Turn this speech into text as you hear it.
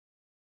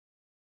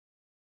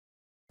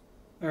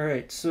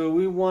Alright, so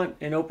we want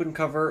an open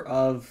cover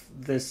of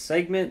this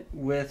segment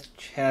which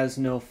has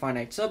no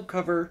finite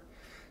subcover.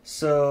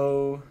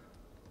 So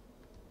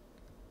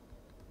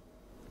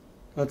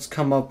let's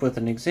come up with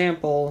an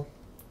example.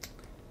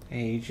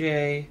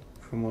 AJ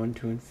from 1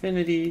 to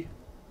infinity,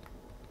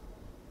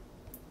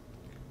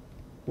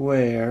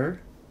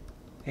 where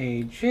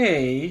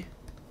AJ,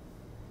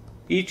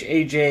 each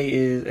AJ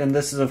is, and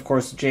this is of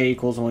course J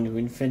equals 1 to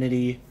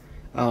infinity.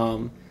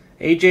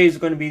 AJ is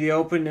going to be the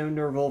open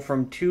interval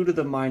from 2 to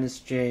the minus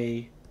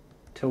j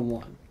to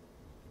 1.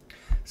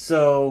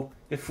 So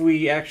if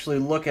we actually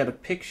look at a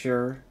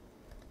picture,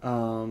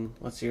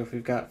 let's see if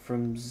we've got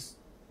from,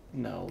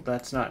 no,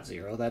 that's not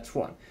 0, that's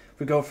 1. If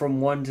we go from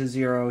 1 to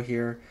 0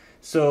 here,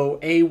 so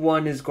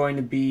A1 is going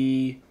to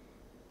be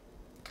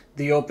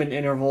the open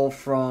interval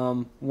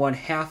from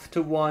 1/2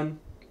 to 1.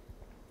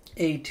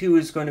 A2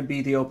 is going to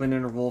be the open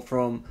interval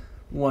from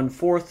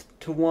 1/4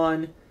 to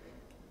 1.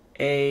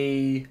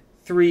 A3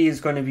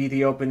 is going to be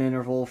the open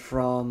interval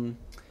from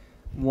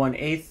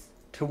 1/8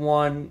 to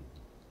 1,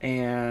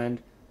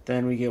 and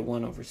then we get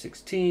 1 over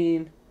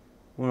 16,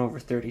 1 over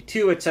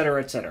 32,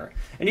 etc., etc.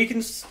 And you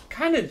can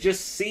kind of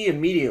just see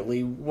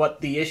immediately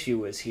what the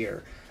issue is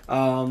here.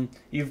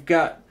 You've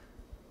got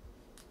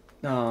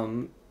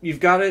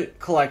a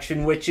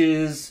collection which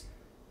is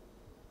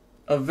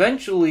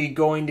eventually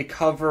going to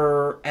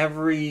cover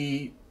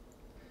every...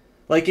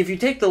 Like, if you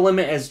take the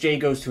limit as j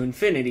goes to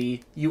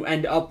infinity, you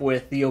end up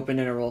with the open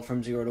interval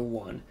from 0 to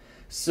 1.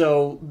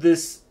 So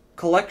this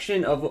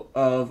collection of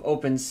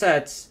open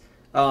sets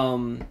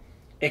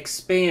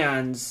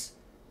expands,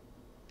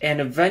 and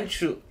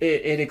eventually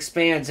it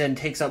expands and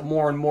takes up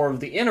more and more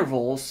of the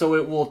intervals, so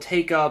it will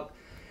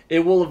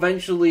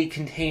eventually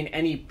contain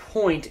any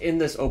point in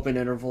this open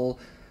interval,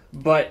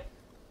 but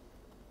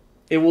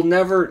it will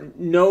never,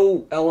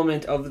 no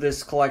element of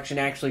this collection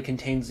actually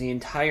contains the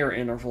entire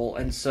interval,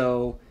 and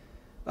so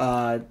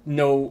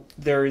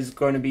there is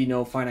going to be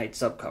no finite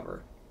subcover.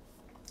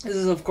 This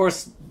is, of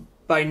course,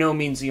 by no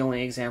means the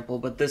only example,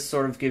 but this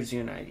sort of gives you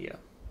an idea.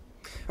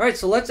 Alright,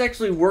 so let's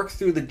actually work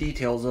through the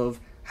details of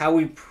how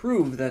we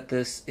prove that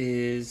this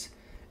is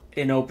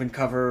an open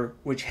cover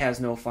which has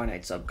no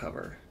finite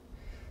subcover.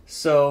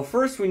 So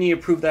first we need to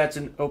prove that's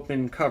an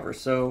open cover.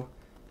 So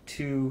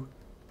to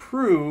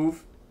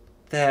prove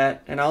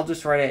that, and I'll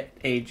just write it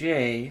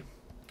AJ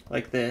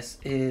like this,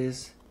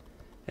 is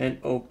an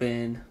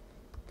open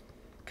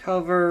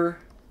cover,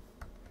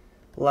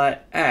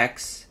 let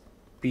X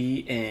be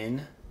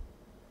in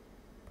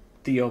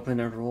the open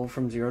interval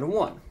from 0 to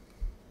 1.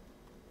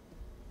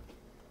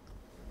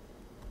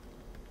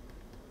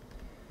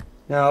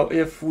 Now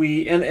if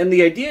we, and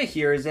the idea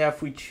here is that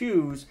if we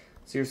choose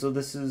 0, so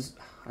this is,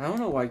 I don't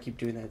know why I keep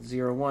doing that,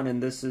 0, 1,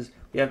 and this is,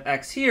 we have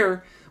X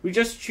here, we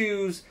just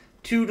choose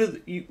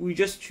we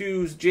just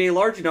choose j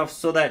large enough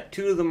so that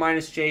 2 to the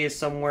minus j is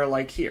somewhere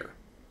like here.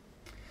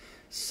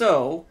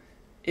 So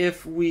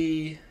if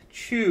we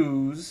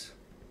choose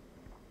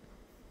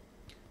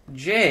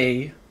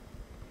j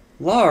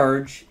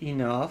large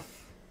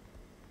enough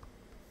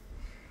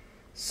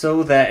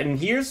so that, and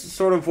here's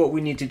sort of what we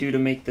need to do to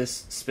make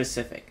this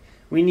specific.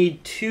 We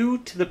need 2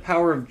 to the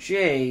power of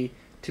j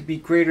to be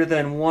greater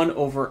than 1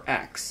 over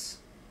x.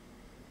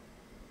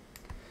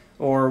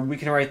 Or we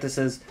can write this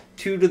as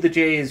 2 to the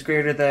j is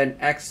greater than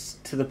x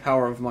to the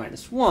power of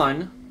minus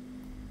 1.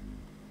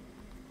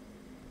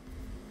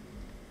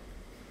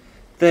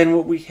 Then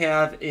what we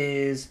have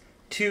is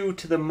 2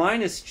 to the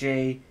minus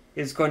j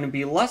is going to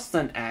be less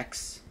than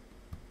x.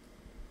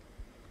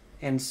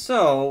 And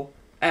so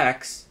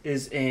x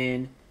is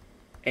in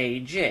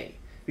AJ,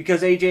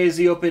 because AJ is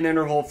the open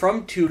interval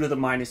from 2 to the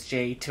minus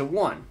j to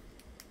 1.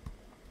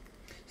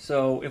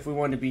 So if we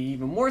want to be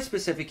even more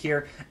specific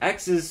here,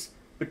 x is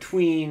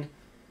between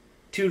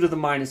 2 to the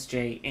minus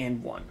j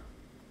and 1.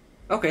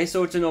 Okay,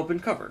 so it's an open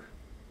cover.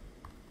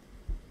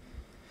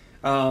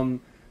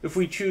 If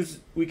we choose,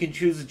 we can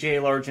choose a j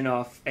large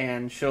enough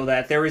and show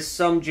that there is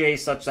some j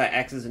such that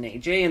x is an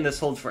AJ, and this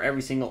holds for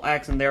every single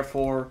x, and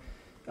therefore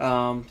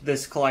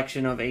this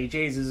collection of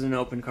AJs is an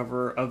open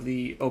cover of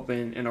the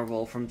open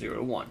interval from 0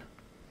 to 1.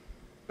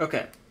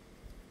 Okay,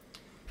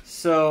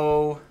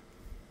 so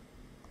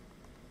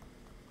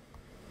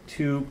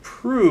to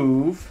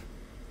prove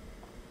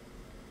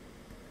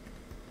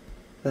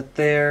that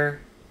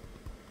there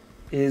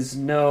is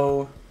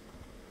no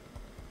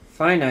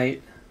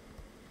finite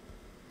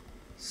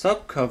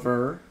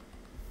subcover,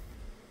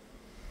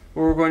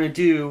 what we're going to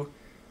do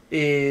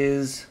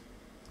is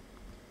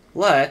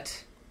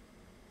let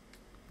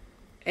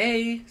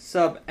A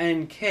sub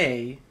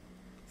nk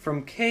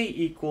from k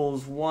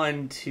equals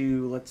 1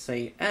 to, let's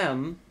say,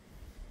 m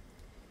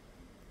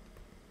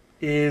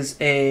is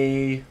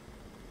a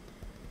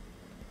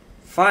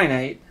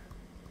finite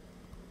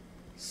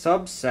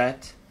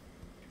subset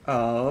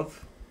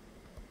of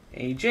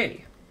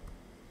AJ.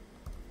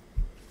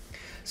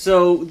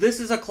 So this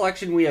is a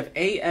collection. We have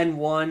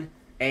AN1,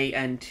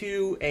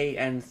 AN2,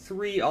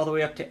 AN3, all the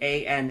way up to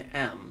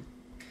ANM.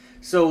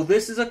 So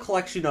this is a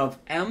collection of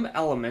m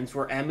elements,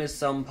 where m is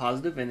some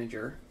positive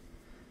integer,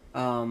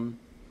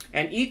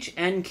 And each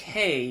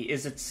nk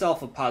is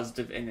itself a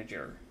positive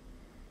integer.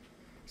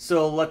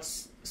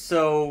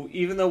 So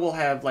even though we'll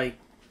have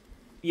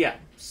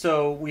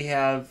so we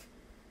have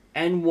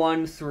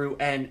n1 through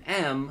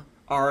nm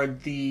are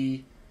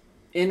the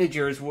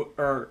integers,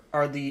 or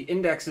are the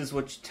indexes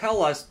which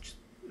tell us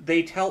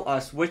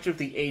which of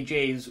the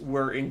AJs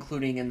we're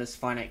including in this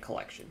finite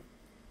collection.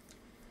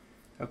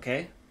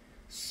 Okay,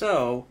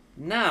 so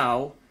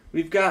now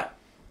we've got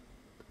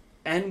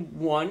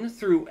n1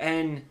 through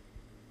nm,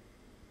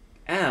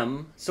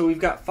 so we've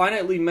got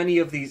finitely many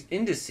of these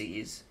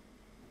indices,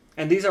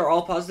 and these are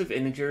all positive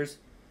integers,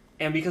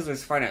 and because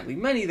there's finitely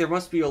many, there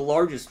must be a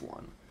largest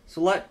one.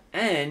 So let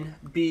n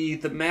be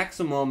the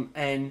maximum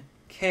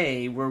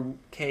nk, where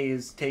k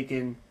is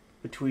taken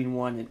between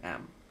 1 and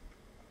m.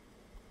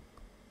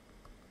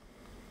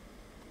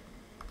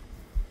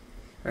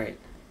 Right.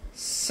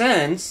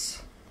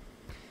 Since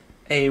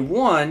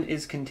A1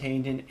 is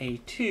contained in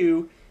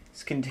A2,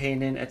 is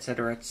contained in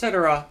etc.,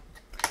 etc.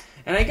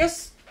 And I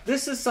guess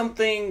this is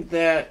something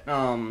that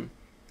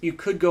you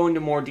could go into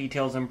more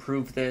details and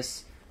prove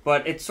this,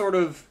 but it's sort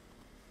of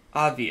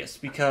obvious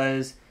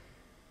because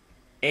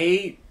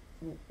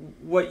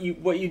what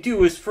you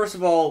do is, first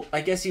of all, I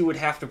guess you would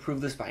have to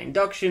prove this by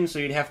induction, so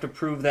you'd have to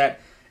prove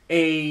that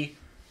A1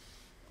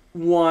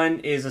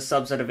 is a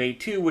subset of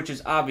A2, which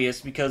is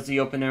obvious because the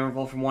open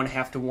interval from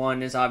 1/2 to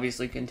 1 is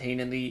obviously contained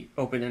in the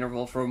open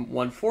interval from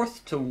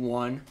 1/4 to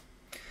 1.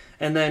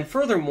 And then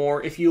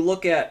furthermore, if you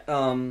look at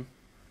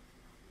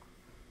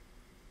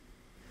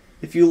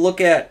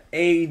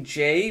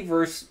AJ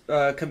versus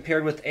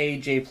compared with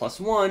AJ plus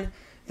 1,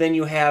 then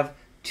you have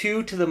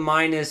 2 to the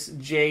minus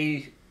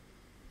j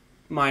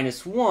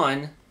minus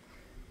 1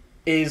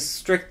 is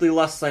strictly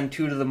less than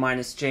 2 to the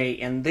minus j,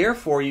 and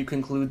therefore you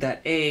conclude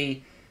that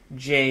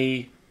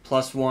AJ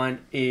plus 1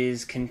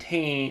 is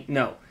contained...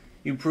 No,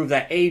 you prove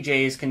that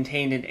AJ is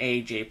contained in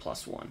AJ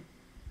plus 1.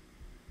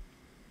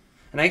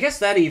 And I guess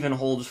that even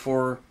holds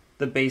for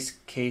the base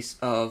case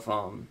of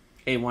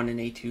A1 and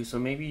A2, so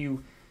maybe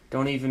you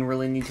don't even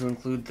really need to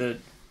include the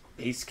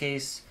base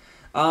case.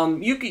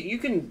 You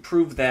can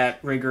prove that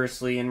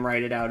rigorously and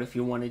write it out if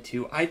you wanted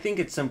to. I think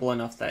it's simple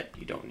enough that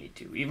you don't need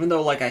to, even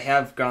though I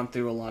have gone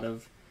through a lot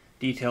of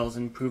details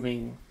in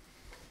proving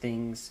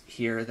things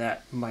here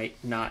that might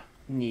not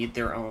need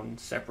their own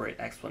separate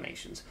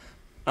explanations.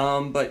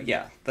 But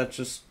yeah, that's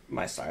just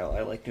my style.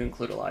 I like to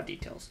include a lot of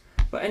details.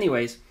 But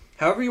anyways,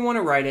 however you want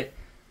to write it,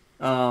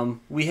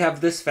 we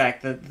have this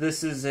fact that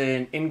this is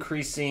an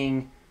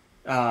increasing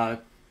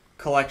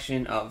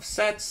collection of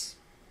sets,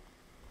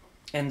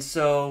 and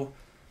so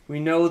we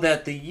know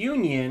that the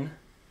union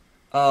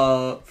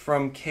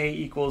from k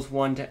equals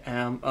 1 to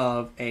m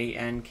of a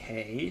n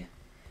k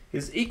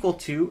is equal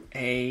to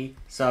a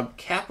sub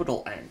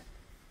capital N,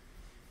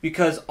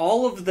 because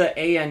all of the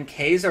a n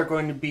k's are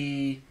going to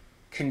be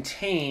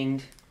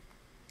contained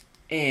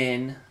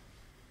in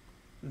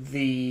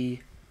the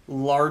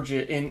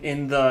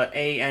in the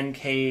a n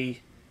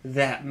k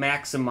that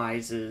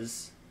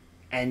maximizes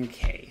n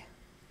k,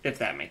 if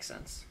that makes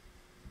sense.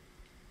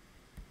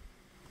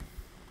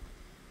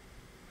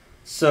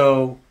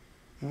 So,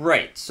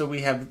 right, so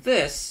we have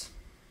this,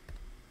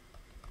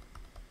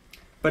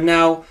 but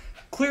now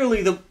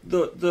clearly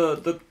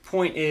the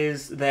point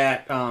is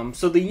that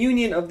so the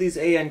union of these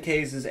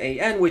ANKs is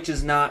AN, which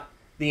is not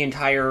the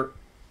entire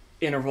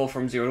interval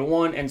from 0 to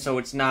 1, and so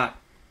it's not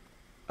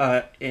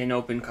an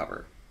open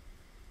cover.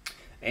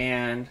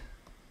 And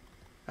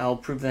I'll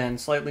prove that in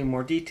slightly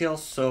more detail.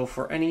 So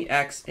for any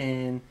x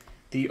in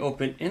the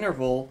open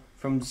interval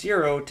from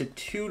 0 to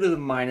 2 to the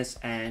minus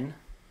n,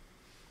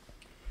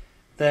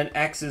 then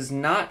x is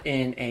not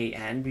in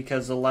AN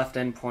because the left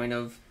endpoint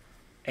of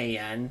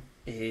AN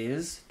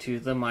is 2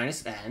 to the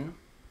minus n.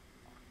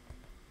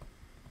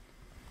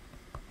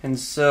 And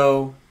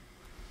so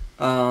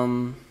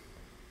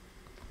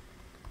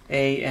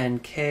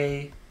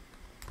ANK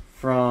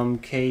from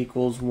k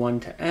equals 1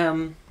 to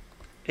m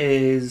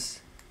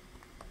is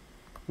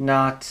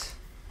not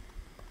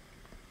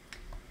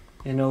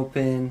an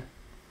open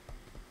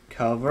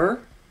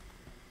cover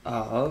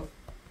of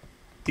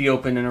the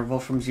open interval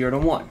from 0 to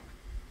 1.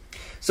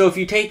 So if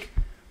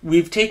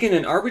we've taken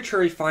an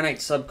arbitrary finite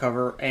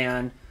subcover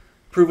and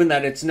proven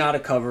that it's not a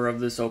cover of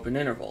this open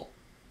interval.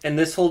 And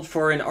this holds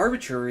for an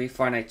arbitrary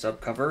finite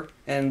subcover,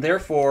 and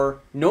therefore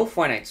no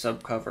finite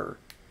subcover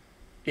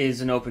is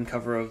an open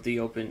cover of the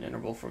open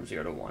interval from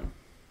 0 to 1.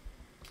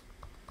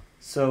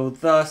 So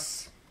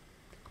thus,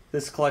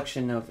 this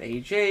collection of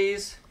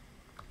AJs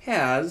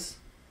has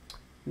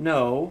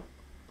no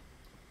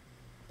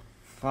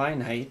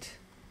finite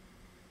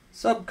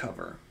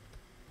subcover.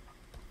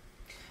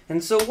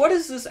 And so what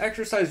is this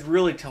exercise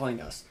really telling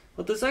us?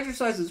 What this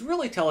exercise is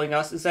really telling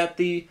us is that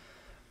the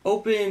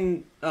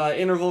open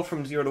interval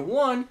from 0 to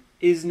 1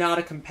 is not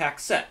a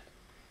compact set.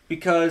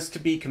 Because to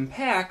be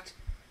compact,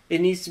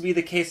 it needs to be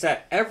the case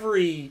that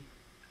every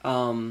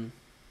open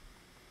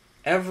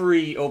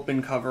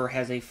cover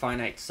has a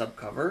finite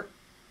subcover.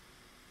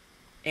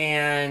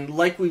 And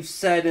like we've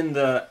said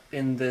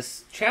in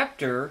this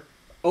chapter,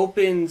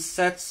 open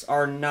sets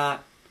are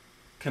not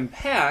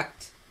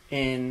compact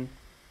in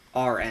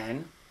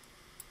Rn,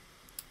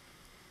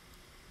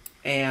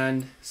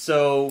 and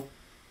so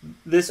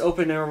this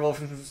open interval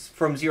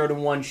from 0 to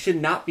 1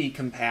 should not be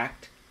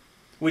compact,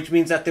 which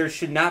means that there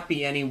should not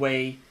be any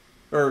way,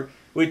 or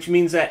which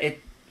means that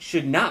it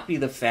should not be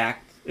the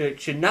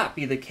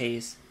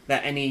case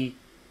that any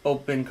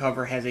open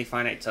cover has a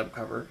finite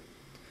subcover.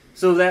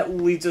 So that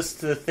leads us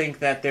to think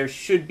that there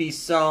should be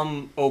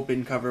some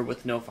open cover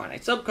with no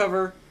finite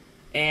subcover,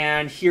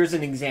 and here's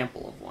an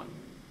example of one.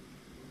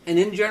 And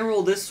in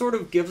general, this sort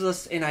of gives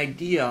us an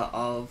idea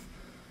of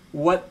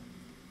what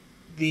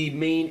the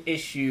main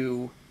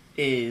issue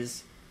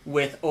is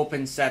with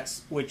open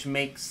sets which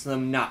makes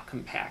them not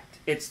compact.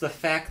 It's the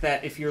fact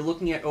that if you're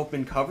looking at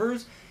open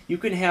covers, you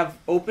can have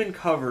open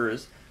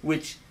covers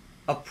which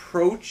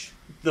approach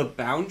the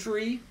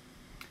boundary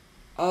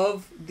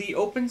of the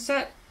open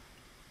set,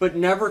 but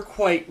never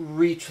quite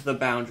reach the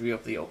boundary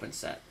of the open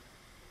set.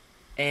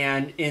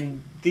 And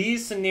in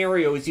these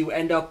scenarios, you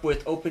end up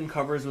with open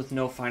covers with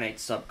no finite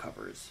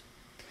subcovers.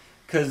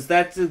 Because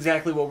that's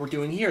exactly what we're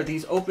doing here.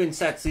 These open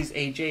sets, these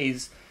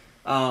AJs,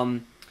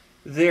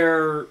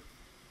 they're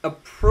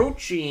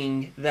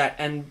approaching that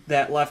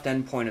left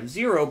endpoint of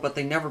 0, but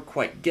they never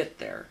quite get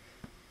there.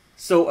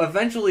 So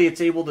eventually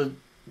it's able to,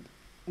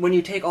 when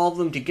you take all of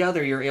them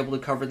together, you're able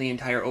to cover the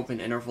entire open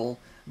interval,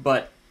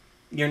 but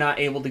you're not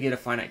able to get a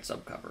finite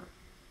subcover.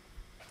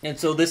 And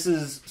so this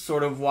is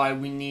sort of why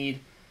we need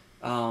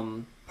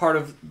part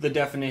of the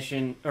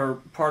definition, or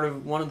part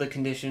of one of the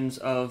conditions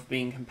of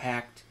being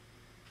compact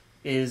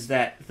is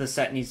that the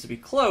set needs to be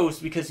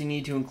closed, because you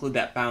need to include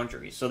that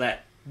boundary so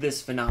that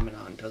this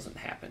phenomenon doesn't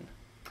happen.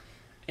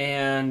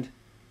 And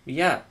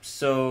yeah,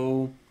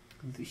 so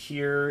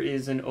here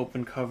is an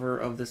open cover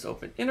of this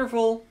open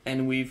interval,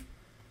 and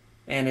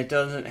it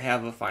doesn't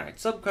have a finite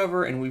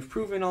subcover, and we've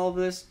proven all of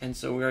this, and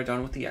so we are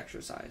done with the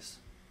exercise.